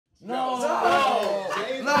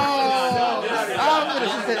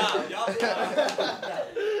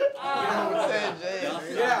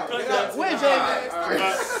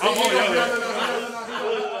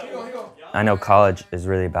I know college is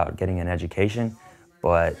really about getting an education,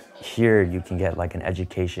 but here you can get like an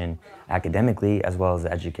education academically as well as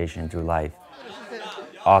an education through life.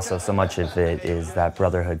 Also, so much of it is that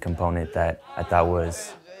brotherhood component that I thought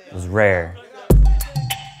was rare.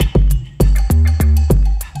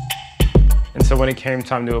 And so when it came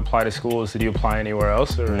time to apply to schools, did you apply anywhere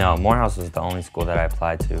else? Or? No, Morehouse was the only school that I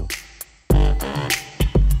applied to.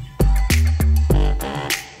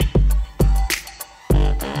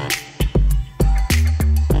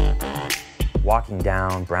 Walking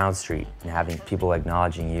down Brown Street and having people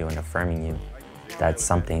acknowledging you and affirming you, that's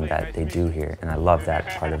something that they do here, and I love that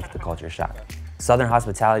part of the culture shock. Southern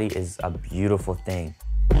hospitality is a beautiful thing.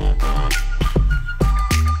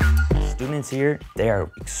 Students here, they are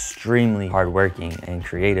extremely hardworking and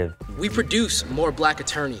creative. We produce more black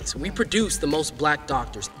attorneys. We produce the most black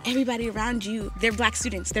doctors. Everybody around you, they're black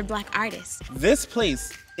students, they're black artists. This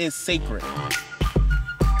place is sacred.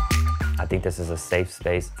 I think this is a safe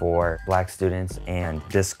space for black students, and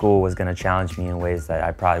this school was gonna challenge me in ways that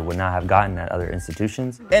I probably would not have gotten at other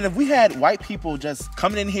institutions. And if we had white people just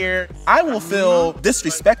coming in here, I will feel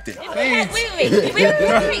disrespected. Wait.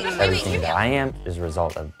 Everything that I am is a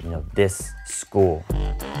result of, this school.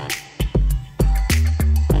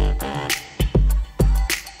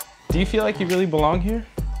 Do you feel like you really belong here?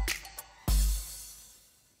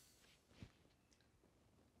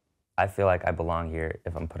 I feel like I belong here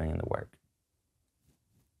if I'm putting in the work.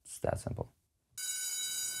 It's that simple.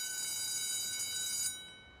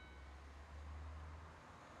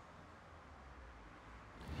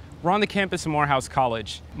 We're on the campus of Morehouse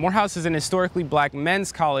College. Morehouse is an historically black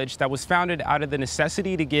men's college that was founded out of the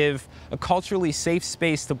necessity to give a culturally safe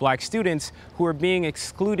space to black students who are being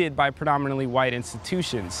excluded by predominantly white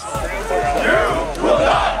institutions. You will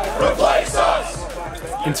not replace us!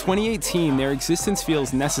 In 2018, their existence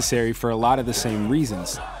feels necessary for a lot of the same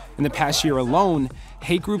reasons. In the past year alone,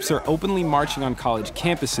 hate groups are openly marching on college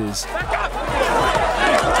campuses.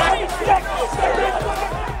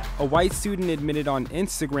 A white student admitted on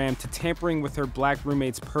Instagram to tampering with her black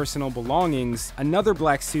roommate's personal belongings. Another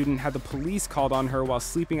black student had the police called on her while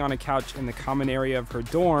sleeping on a couch in the common area of her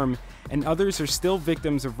dorm, and others are still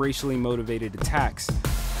victims of racially motivated attacks.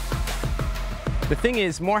 The thing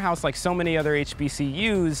is, Morehouse, like so many other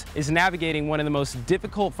HBCUs, is navigating one of the most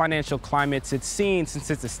difficult financial climates it's seen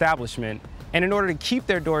since its establishment. And in order to keep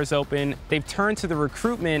their doors open, they've turned to the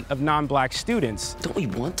recruitment of non-black students. Don't we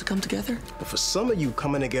want to come together? But for some of you,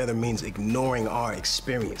 coming together means ignoring our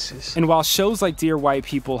experiences. And while shows like Dear White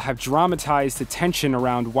People have dramatized the tension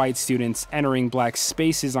around white students entering black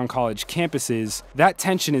spaces on college campuses, that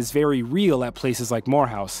tension is very real at places like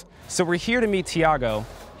Morehouse. So we're here to meet Tiago.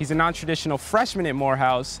 He's a non-traditional freshman at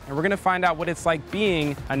Morehouse, and we're gonna find out what it's like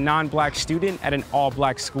being a non-black student at an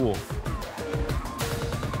all-black school.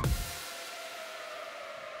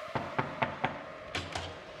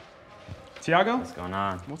 Tiago? What's going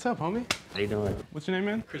on? What's up, homie? How you doing? What's your name,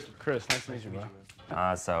 man? Chris, nice to meet you,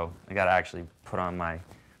 bro. So I gotta actually put on my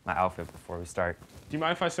outfit before we start. Do you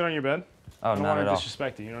mind if I sit on your bed? Oh, I don't not want at to all.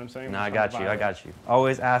 disrespect you, you know what I'm saying? No, I got you.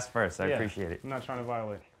 Always ask first, I appreciate it. I'm not trying to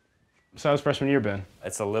violate. So how's freshman year been?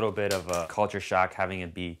 It's a little bit of a culture shock having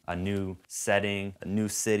it be a new setting, a new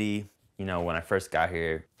city. When I first got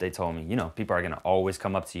here, they told me, people are gonna always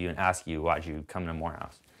come up to you and ask you, why'd you come to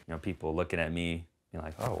Morehouse? People looking at me,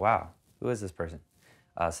 like, oh, wow, who is this person?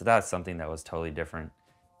 So that's something that was totally different.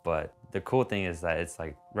 But the cool thing is that it's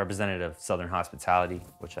like representative of Southern hospitality,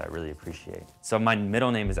 which I really appreciate. So my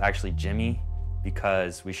middle name is actually Jimmy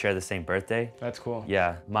because we share the same birthday. That's cool.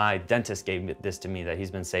 Yeah, my dentist gave this to me that he's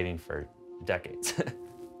been saving for decades.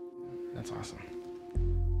 That's awesome.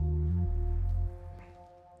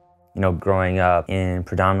 Growing up in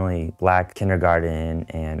predominantly black kindergarten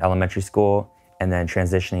and elementary school, and then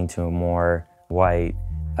transitioning to a more white,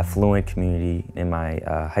 affluent community in my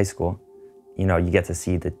high school, you get to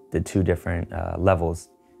see the two different levels.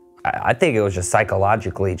 I think it was just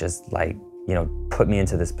psychologically just like, put me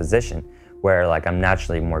into this position where like I'm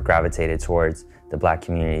naturally more gravitated towards the black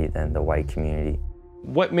community than the white community.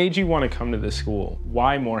 What made you want to come to this school?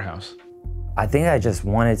 Why Morehouse? I think I just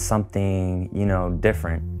wanted something,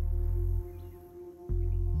 different.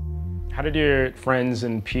 How did your friends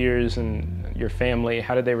and peers and your family,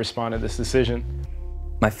 how did they respond to this decision?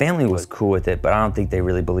 My family was cool with it, but I don't think they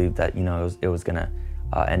really believed that, it was gonna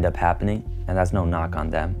end up happening. And that's no knock on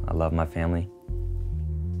them. I love my family.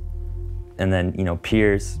 And then,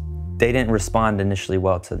 peers, they didn't respond initially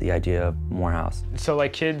well to the idea of Morehouse. So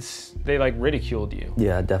like kids, they like ridiculed you?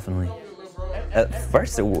 Yeah, definitely. At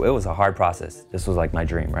first, it was a hard process. This was like my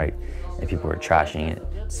dream, right? And people were trashing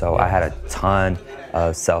it So I had a ton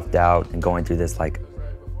of self-doubt and going through this like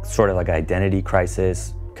sort of like identity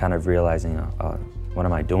crisis, kind of realizing, what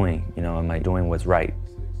am I doing? You know, am I doing what's right?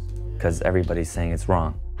 Because everybody's saying it's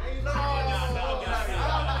wrong.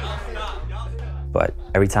 But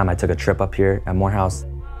every time I took a trip up here at Morehouse,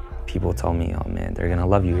 people told me, oh man, they're gonna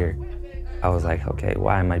love you here. I was like, okay,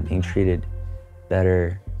 why am I being treated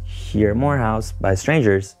better here at Morehouse by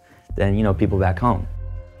strangers than, you know, people back home?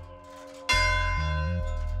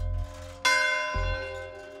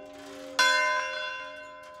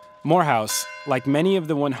 Morehouse, like many of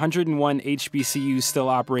the 101 HBCUs still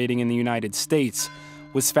operating in the United States,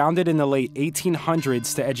 was founded in the late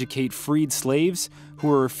 1800s to educate freed slaves who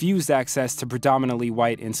were refused access to predominantly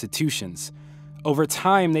white institutions. Over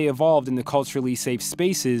time, they evolved into culturally safe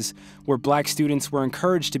spaces where black students were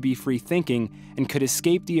encouraged to be free-thinking and could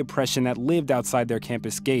escape the oppression that lived outside their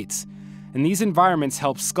campus gates. And these environments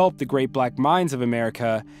helped sculpt the great black minds of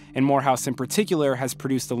America, and Morehouse in particular has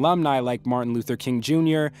produced alumni like Martin Luther King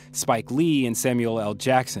Jr., Spike Lee, and Samuel L.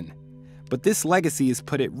 Jackson. But this legacy is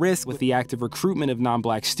put at risk with the active recruitment of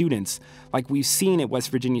non-black students, like we've seen at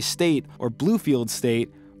West Virginia State or Bluefield State,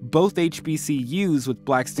 both HBCUs with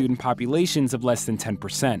black student populations of less than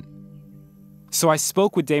 10%. So I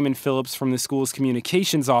spoke with Damon Phillips from the school's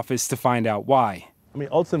communications office to find out why. I mean,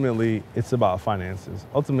 ultimately, it's about finances.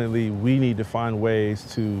 Ultimately, we need to find ways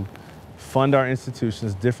to fund our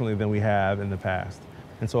institutions differently than we have in the past.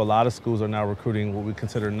 And so a lot of schools are now recruiting what we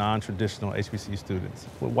consider non-traditional HBCU students,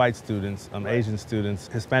 with white students, Asian students,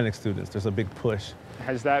 Hispanic students. There's a big push.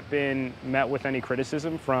 Has that been met with any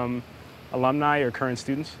criticism from alumni or current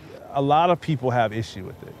students? A lot of people have issue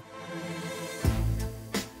with it.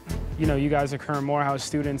 You know, you guys are current Morehouse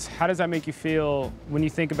students. How does that make you feel when you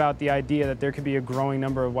think about the idea that there could be a growing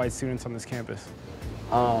number of white students on this campus?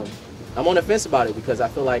 I'm on the fence about it because I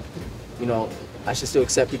feel like, you know, I should still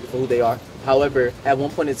accept people for who they are. However, at one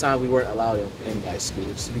point in time, we weren't allowed in white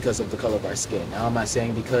schools because of the color of our skin. Now, I'm not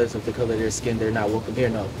saying because of the color of their skin, they're not welcome here,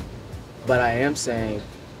 no. But I am saying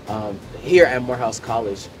here at Morehouse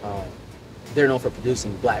College, they're known for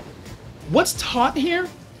producing black. What's taught here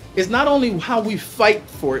is not only how we fight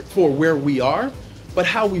for where we are, but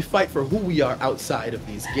how we fight for who we are outside of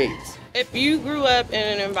these gates. If you grew up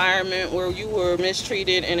in an environment where you were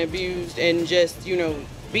mistreated and abused and just, you know,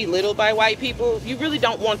 belittled by white people, you really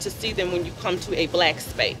don't want to see them when you come to a black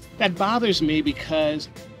space. That bothers me because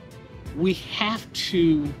we have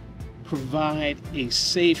to provide a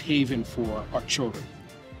safe haven for our children.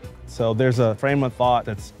 So there's a frame of thought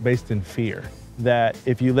that's based in fear, that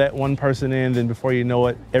if you let one person in, then before you know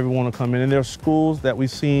it, everyone will come in. And there are schools that we've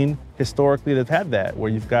seen historically that have had that, where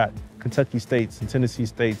you've got Kentucky States and Tennessee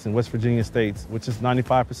States and West Virginia States, which is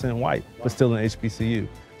 95% white, but still an HBCU.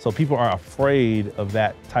 So people are afraid of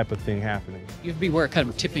that type of thing happening. You have to be aware of kind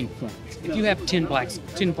of a tipping point. If you have 10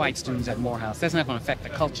 white students at Morehouse, that's not going to affect the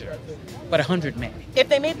culture, but 100 may. If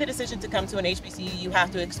they made the decision to come to an HBCU, you have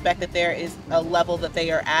to expect that there is a level that they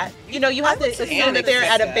are at. You know, you have to assume that they're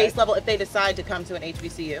at a base level if they decide to come to an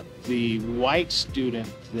HBCU. The white student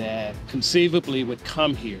that conceivably would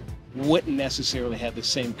come here wouldn't necessarily have the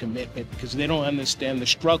same commitment because they don't understand the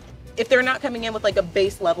struggle. If they're not coming in with like a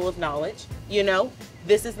base level of knowledge, you know,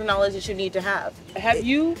 this is the knowledge that you need to have. Have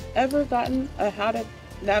you ever gotten a How to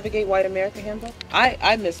Navigate White America handbook?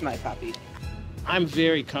 I missed my copy. I'm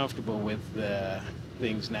very comfortable with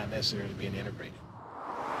things not necessarily being integrated.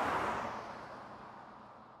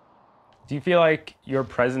 Do you feel like your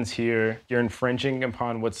presence here, you're infringing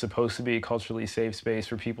upon what's supposed to be a culturally safe space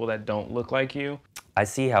for people that don't look like you? I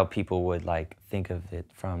see how people would like think of it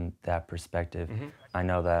from that perspective. I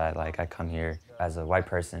know that I come here as a white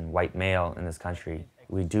person, white male in this country.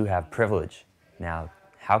 We do have privilege. Now,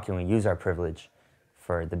 how can we use our privilege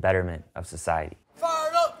for the betterment of society?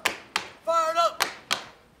 Fired up! Fired up!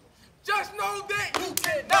 Just know that you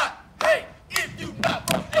cannot hate if you not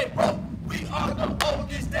from enroll. We are the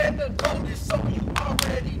oldest and the coldest, so you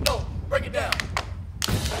already know. Break it down.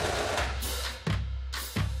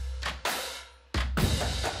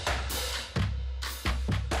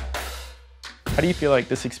 How do you feel like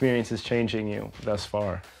this experience is changing you thus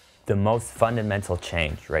far? The most fundamental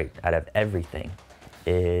change, right, out of everything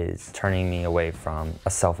is turning me away from a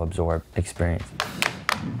self-absorbed experience.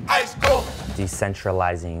 Ice cold.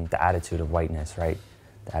 Decentralizing the attitude of whiteness, right?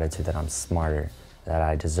 The attitude that I'm smarter, that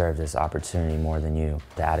I deserve this opportunity more than you,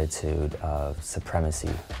 the attitude of supremacy.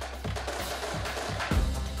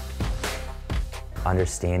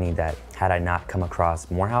 Understanding that had I not come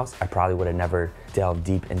across Morehouse, I probably would have never delved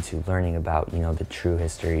deep into learning about, you know, the true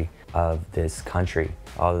history of this country,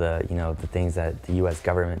 all the, you know, the things that the US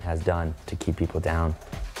government has done to keep people down.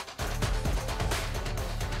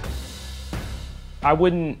 I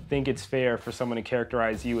wouldn't think it's fair for someone to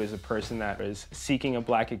characterize you as a person that is seeking a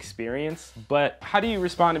black experience, but how do you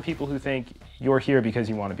respond to people who think you're here because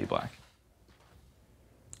you want to be black?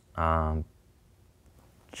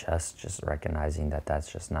 Just recognizing that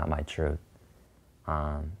that's just not my truth.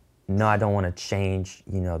 No, I don't want to change,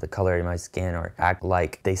 the color of my skin or act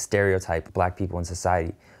like they stereotype black people in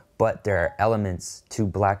society, but there are elements to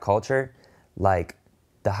black culture, like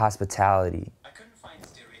the hospitality. I couldn't find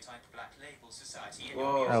stereotype black label society.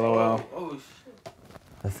 LOL. Oh,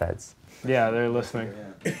 The feds. Yeah, they're listening.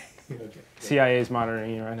 CIA's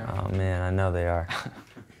monitoring you right now. Oh man, I know they are.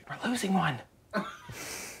 We're losing one.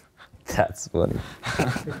 That's funny.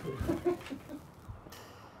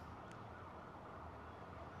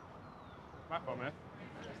 My fault, man.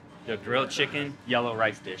 The grilled chicken, yellow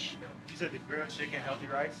rice dish. You said the grilled chicken, healthy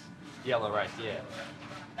rice? Yellow rice, yeah.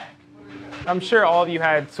 I'm sure all of you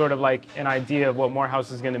had sort of like an idea of what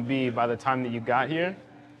Morehouse is going to be by the time that you got here.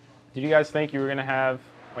 Did you guys think you were going to have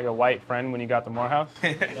like a white friend when you got to Morehouse?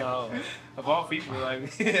 No. Of all people,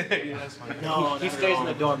 like, yeah, that's funny. No, he stays in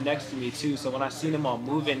the dorm next to me too, so when I seen him on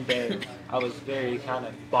move-in day, I was very kind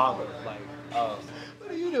of bothered, like, oh.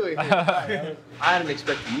 What are you doing here? I didn't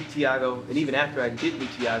expect to meet Tiago, and even after I did meet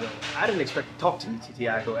Tiago, I didn't expect to talk to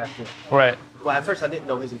Tiago after. Right. Well, at first I didn't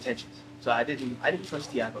know his intentions, so I didn't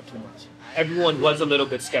trust Tiago too much. Everyone was a little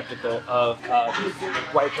bit skeptical of this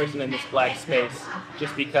white person in this black space,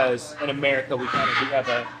 just because in America we have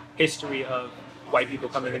a history of white people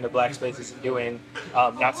coming into black spaces and doing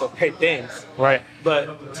not so great things. Right.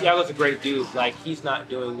 But Tiago's a great dude. Like, he's not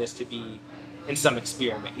doing this to be in some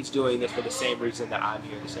experiment. He's doing this for the same reason that I'm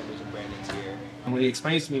here, the same reason Brandon's here. And when he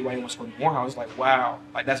explains to me why he wants to go to Morehouse, it's like, wow,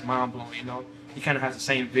 like that's mind blowing, He kind of has the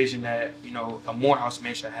same vision that, a Morehouse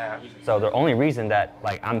man should have. So the only reason that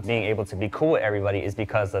I'm being able to be cool with everybody is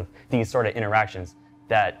because of these sort of interactions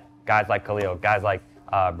that guys like Khalil, guys like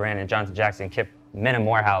Brandon, Jonathan Jackson, Kip, men in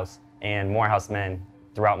Morehouse, and Morehouse men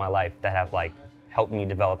throughout my life that have helped me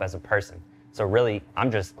develop as a person. So really,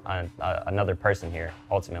 I'm just another person here,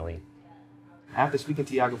 ultimately. After speaking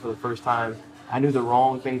to Tiago for the first time, I knew the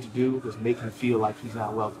wrong thing to do was make him feel like he's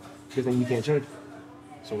not welcome, because then you can't change it.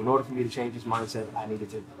 So in order for me to change his mindset, I needed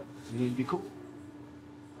to be cool.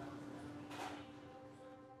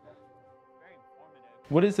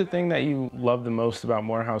 What is the thing that you love the most about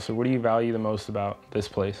Morehouse, or what do you value the most about this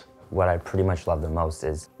place? What I pretty much love the most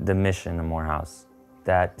is the mission of Morehouse,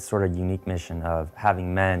 that sort of unique mission of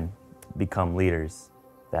having men become leaders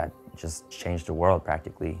that just change the world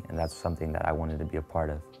practically, and that's something that I wanted to be a part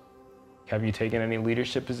of. Have you taken any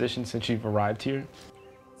leadership positions since you've arrived here?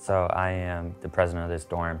 So I am the president of this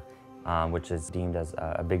dorm, which is deemed as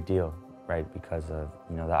a big deal, right? Because of,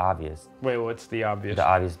 the obvious. Wait, what's the obvious? The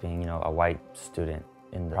obvious being, a white student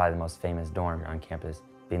in probably the most famous dorm on campus,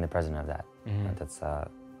 being the president of that. Mm-hmm. That's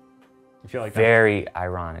you feel like very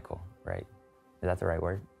ironical, right? Is that the right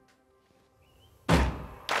word?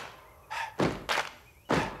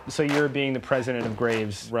 So you're being the president of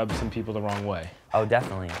Graves rubs some people the wrong way? Oh,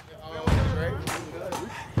 definitely.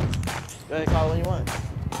 Go ahead, call when you want.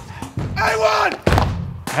 I won!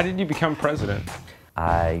 How did you become president?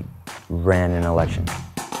 I ran an election.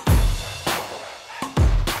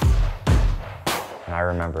 And I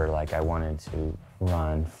remember I wanted to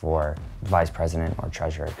run for vice president or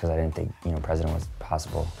treasurer because I didn't think, president was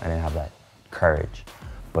possible. I didn't have that courage.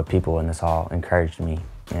 But people in this hall encouraged me,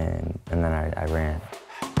 and then I ran.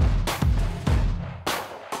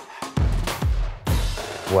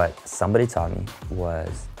 What somebody taught me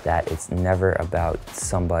was that it's never about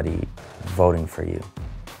somebody voting for you.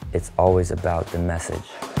 It's always about the message.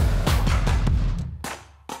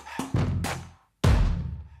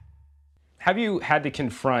 Have you had to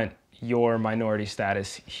confront your minority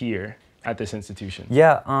status here at this institution?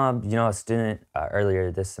 Yeah, a student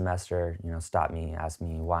earlier this semester, stopped me, asked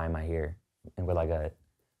me, why am I here? And with a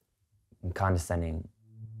condescending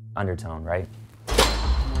undertone, right?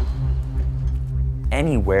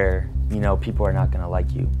 Anywhere, people are not gonna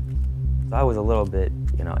like you. So I was a little bit,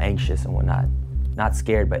 anxious and whatnot. Not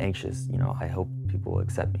scared, but anxious. I hope people will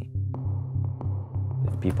accept me.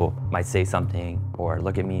 If people might say something or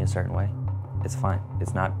look at me a certain way, it's fine.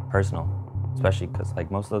 It's not personal, especially because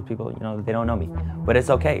most of those people, they don't know me. But it's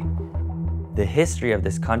okay. The history of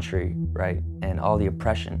this country, right, and all the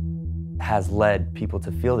oppression has led people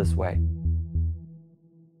to feel this way.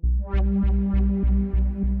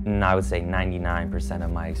 And I would say 99%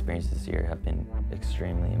 of my experiences here have been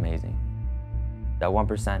extremely amazing. That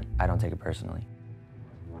 1%, I don't take it personally.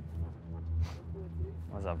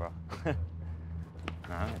 What's up, bro?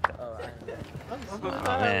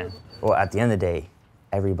 Oh, man. Well, at the end of the day,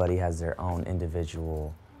 everybody has their own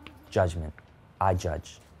individual judgment I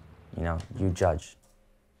judge. You know, you judge.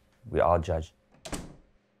 We all judge.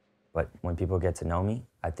 But when people get to know me,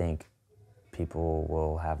 I think people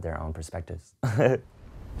will have their own perspectives.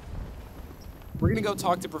 We're gonna go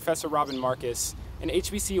talk to Professor Robin Marcus, an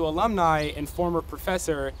HBCU alumni and former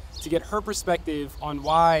professor, to get her perspective on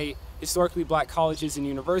why historically black colleges and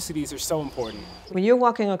universities are so important. When you're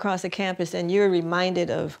walking across a campus and you're reminded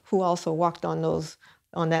of who also walked on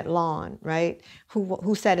that lawn, right?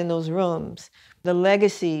 Who sat in those rooms, the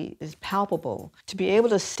legacy is palpable. To be able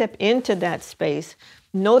to step into that space,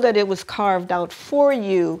 know that it was carved out for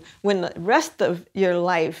you when the rest of your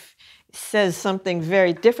life says something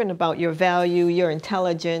very different about your value, your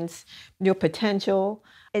intelligence, your potential.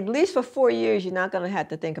 At least for 4 years, you're not going to have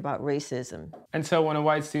to think about racism. And so when a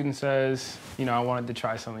white student says, you know, I wanted to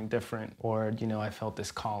try something different, or, you know, I felt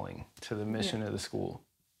this calling to the mission of the school,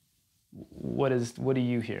 what do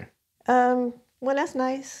you hear? Well, that's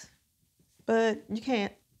nice, but you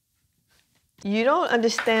can't. You don't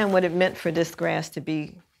understand what it meant for this grass to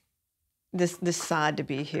be, this sod to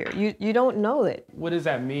be here. You don't know it. What does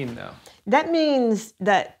that mean, though? That means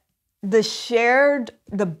that the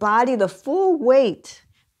full weight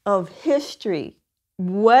of history,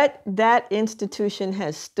 what that institution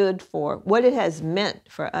has stood for, what it has meant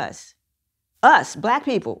for us, black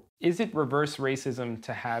people. Is it reverse racism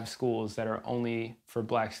to have schools that are only for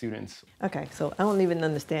black students? Okay, so I don't even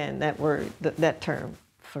understand that word, that term,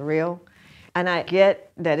 for real. And I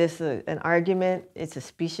get that it's an argument, it's a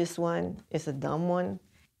specious one, it's a dumb one.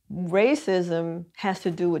 Racism has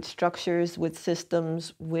to do with structures, with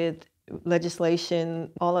systems, with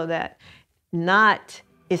legislation, all of that.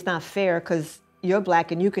 It's not fair because you're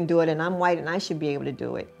black and you can do it and I'm white and I should be able to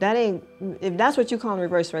do it. If that's what you call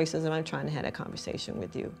reverse racism, I'm trying to have a conversation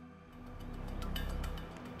with you.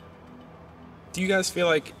 Do you guys feel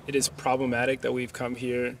like it is problematic that we've come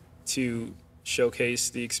here to showcase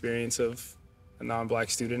the experience of a non-black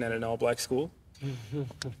student at an all-black school?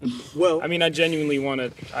 Well, I mean, I genuinely would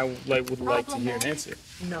like to hear an answer.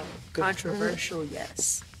 No. Controversial,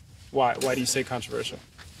 yes. Why do you say controversial?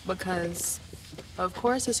 Because, of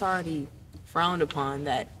course, it's already frowned upon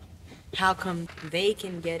that how come they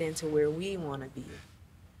can get into where we want to be,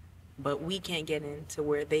 but we can't get into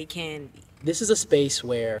where they can be. This is a space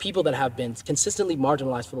where people that have been consistently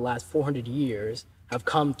marginalized for the last 400 years have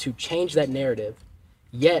come to change that narrative.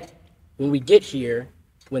 Yet, when we get here,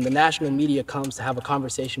 when the national media comes to have a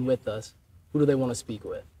conversation with us, who do they want to speak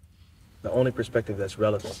with? The only perspective that's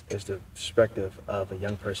relevant is the perspective of a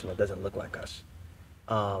young person that doesn't look like us.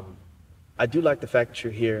 I do like the fact that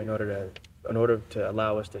you're here in order to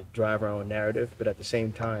allow us to drive our own narrative, but at the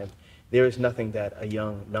same time, there is nothing that a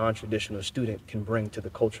young, non-traditional student can bring to the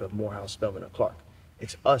culture of Morehouse, Spelman, or Clark.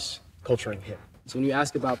 It's us culturing him. So when you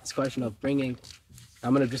ask about this question of I'm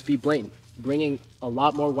gonna just be blatant, bringing a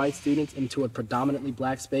lot more white students into a predominantly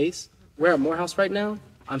black space, we're at Morehouse right now,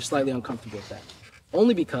 I'm slightly uncomfortable with that.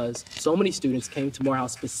 Only because so many students came to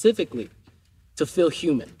Morehouse specifically to feel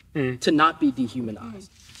human, to not be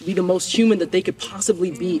dehumanized, to be the most human that they could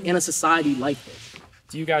possibly be in a society like this.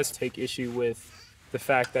 Do you guys take issue with the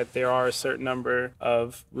fact that there are a certain number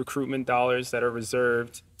of recruitment dollars that are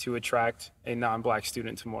reserved to attract a non-black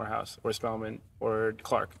student to Morehouse or Spelman or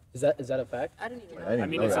Clark? Is that a fact? I didn't even know. I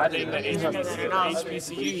mean, it's not in the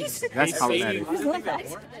HBCUs. That's problematic.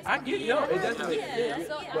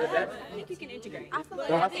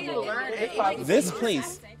 This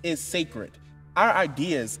place is sacred. Our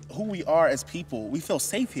ideas, who we are as people, we feel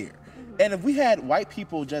safe here. And if we had white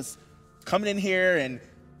people just coming in here and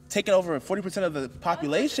taking over 40% of the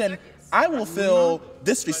population, I will feel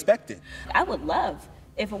disrespected. I would love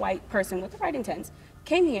if a white person with the right intents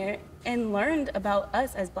came here and learned about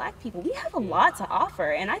us as black people. We have a lot to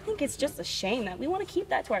offer, and I think it's just a shame that we want to keep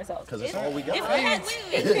that to ourselves. Because it's all we got. Wait,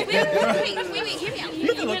 hear me out. You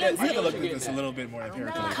have to look at this a little bit more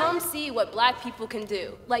empirically. Come see what black people can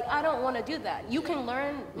do. Like, I don't want to do that. You can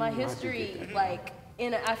learn my history, like,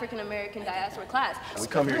 in an African-American diaspora class. We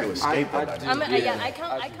come here to escape.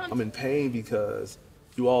 I'm in pain because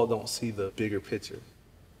you all don't see the bigger picture.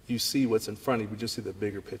 You see what's in front of you, but you see the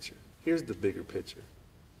bigger picture. Here's the bigger picture.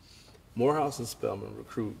 Morehouse and Spelman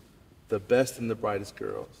recruit the best and the brightest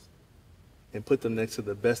girls and put them next to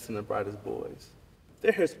the best and the brightest boys.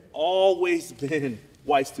 There has always been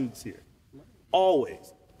white students here.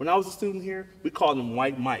 Always. When I was a student here, we called him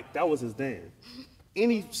White Mike. That was his name.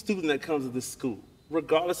 Any student that comes to this school,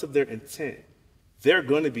 regardless of their intent, they're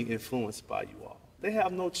going to be influenced by you all. They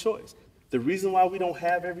have no choice. The reason why we don't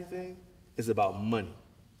have everything is about money.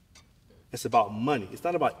 It's about money. It's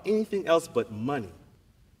not about anything else but money.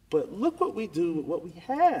 But look what we do with what we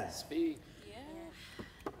have.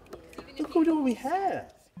 Look what we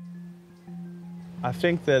have. I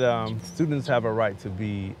think that students have a right to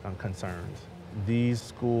be concerned. These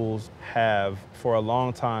schools have, for a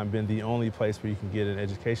long time, been the only place where you can get an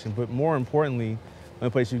education, but more importantly, the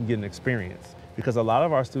only place you can get an experience. Because a lot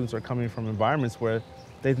of our students are coming from environments where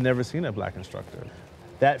they've never seen a black instructor.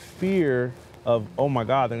 That fear of, oh my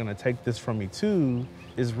God, they're gonna take this from me too,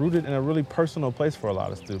 is rooted in a really personal place for a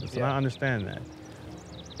lot of students, and I understand that.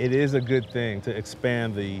 It is a good thing to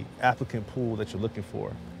expand the applicant pool that you're looking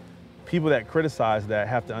for. People that criticize that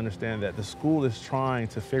have to understand that the school is trying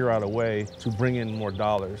to figure out a way to bring in more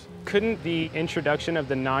dollars. Couldn't the introduction of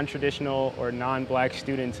the non-traditional or non-black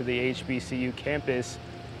student to the HBCU campus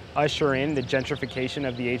usher in the gentrification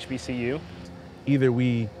of the HBCU? Either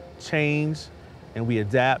we change and we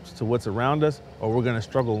adapt to what's around us, or we're gonna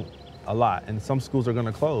struggle a lot. And some schools are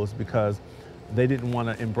gonna close because they didn't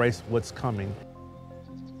wanna embrace what's coming.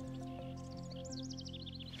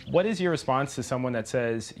 What is your response to someone that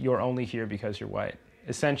says you're only here because you're white?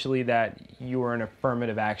 Essentially that you are an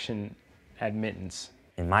affirmative action admittance.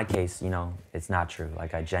 In my case, it's not true.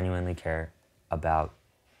 Like, I genuinely care about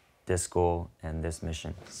this school and this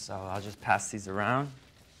mission. So I'll just pass these around.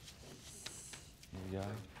 There you go.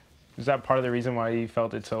 Is that part of the reason why you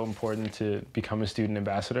felt it so important to become a student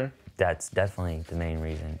ambassador? That's definitely the main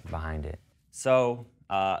reason behind it. So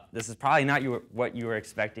this is probably not what you were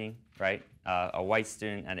expecting, right? A white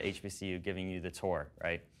student at an HBCU giving you the tour,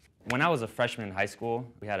 right? When I was a freshman in high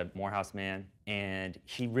school, we had a Morehouse man, and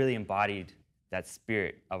he really embodied that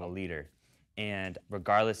spirit of a leader. And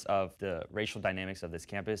regardless of the racial dynamics of this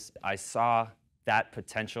campus, I saw that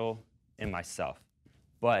potential in myself.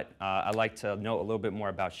 But I'd like to know a little bit more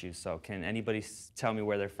about you. So can anybody tell me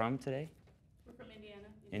where they're from today? We're from Indiana.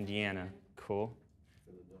 Indiana, cool.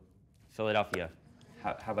 Philadelphia.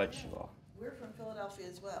 How about you all? We're from Philadelphia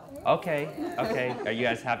as well. Okay, okay. Are you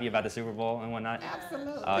guys happy about the Super Bowl and whatnot?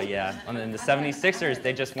 Absolutely. Oh, yeah. And then the 76ers,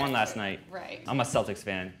 they just won last night. Right. I'm a Celtics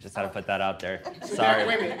fan. Just had to put that out there. Sorry.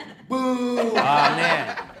 Wait a minute. Boo! Oh,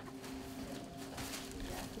 man.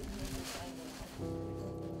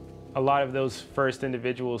 A lot of those first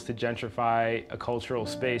individuals to gentrify a cultural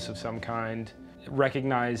space of some kind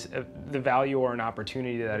recognize the value or an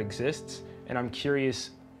opportunity that exists, and I'm curious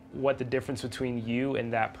what the difference between you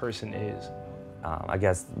and that person is. I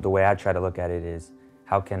guess the way I try to look at it is,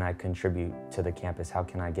 how can I contribute to the campus? How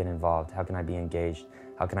can I get involved? How can I be engaged?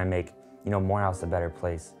 How can I make, Morehouse a better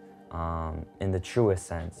place in the truest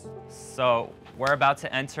sense? So we're about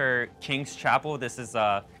to enter King's Chapel. This is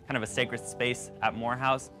kind of a sacred space at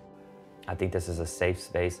Morehouse. I think this is a safe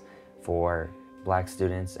space for black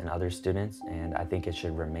students and other students, and I think it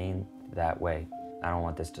should remain that way. I don't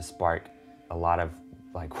want this to spark a lot of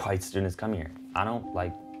white students come here.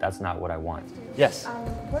 That's not what I want. Yes?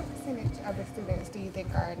 What percentage of the students do you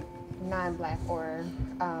think are non-black or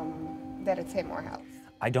that attend Morehouse?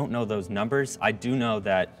 I don't know those numbers. I do know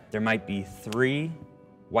that there might be 3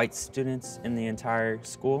 white students in the entire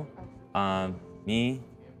school. Me,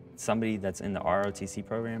 somebody that's in the ROTC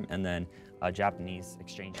program, and then a Japanese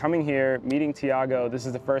exchange. Coming here, meeting Tiago, this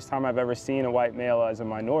is the first time I've ever seen a white male as a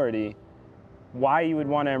minority. Why you would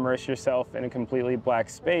want to immerse yourself in a completely black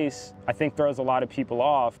space, I think throws a lot of people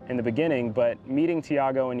off in the beginning, but meeting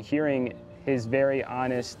Tiago and hearing his very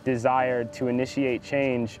honest desire to initiate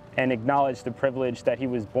change and acknowledge the privilege that he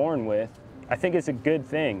was born with, I think it's a good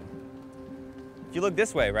thing. If you look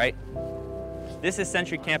this way, right? This is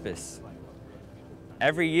Century Campus.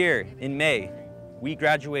 Every year in May, we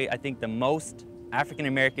graduate, I think, the most African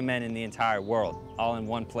American men in the entire world, all in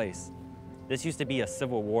one place. This used to be a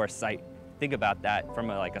Civil War site. Think about that from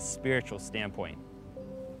a spiritual standpoint.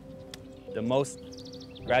 The most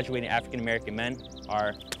graduating African American men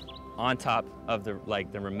are on top of the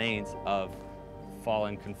remains of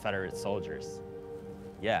fallen Confederate soldiers.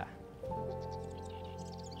 Yeah.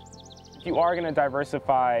 If you are going to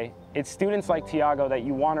diversify, it's students like Tiago that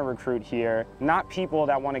you want to recruit here, not people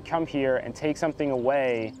that want to come here and take something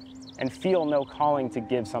away and feel no calling to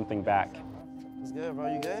give something back. What's good,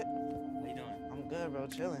 bro? You good? How you doing? I'm good, bro.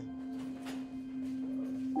 Chilling.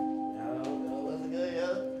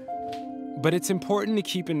 But it's important to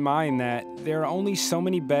keep in mind that there are only so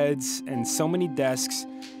many beds and so many desks,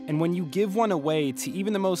 and when you give one away to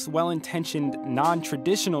even the most well-intentioned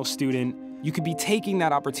non-traditional student, you could be taking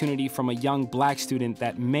that opportunity from a young black student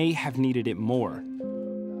that may have needed it more.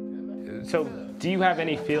 So, do you have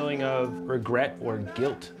any feeling of regret or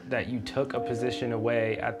guilt that you took a position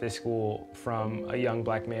away at this school from a young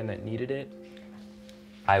black man that needed it?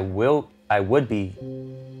 I would be,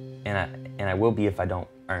 and I will be if I don't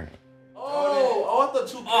earn it. Oh, I thought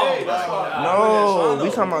 2K. No, we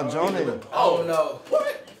talking about Jonas. Oh no.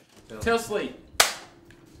 What? Tail Slate.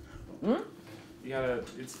 Hmm? You gotta,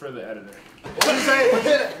 it's for the editor. What did you say?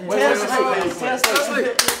 Tail Slate.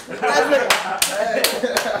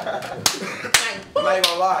 I'm not even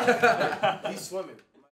gonna lie. He's swimming.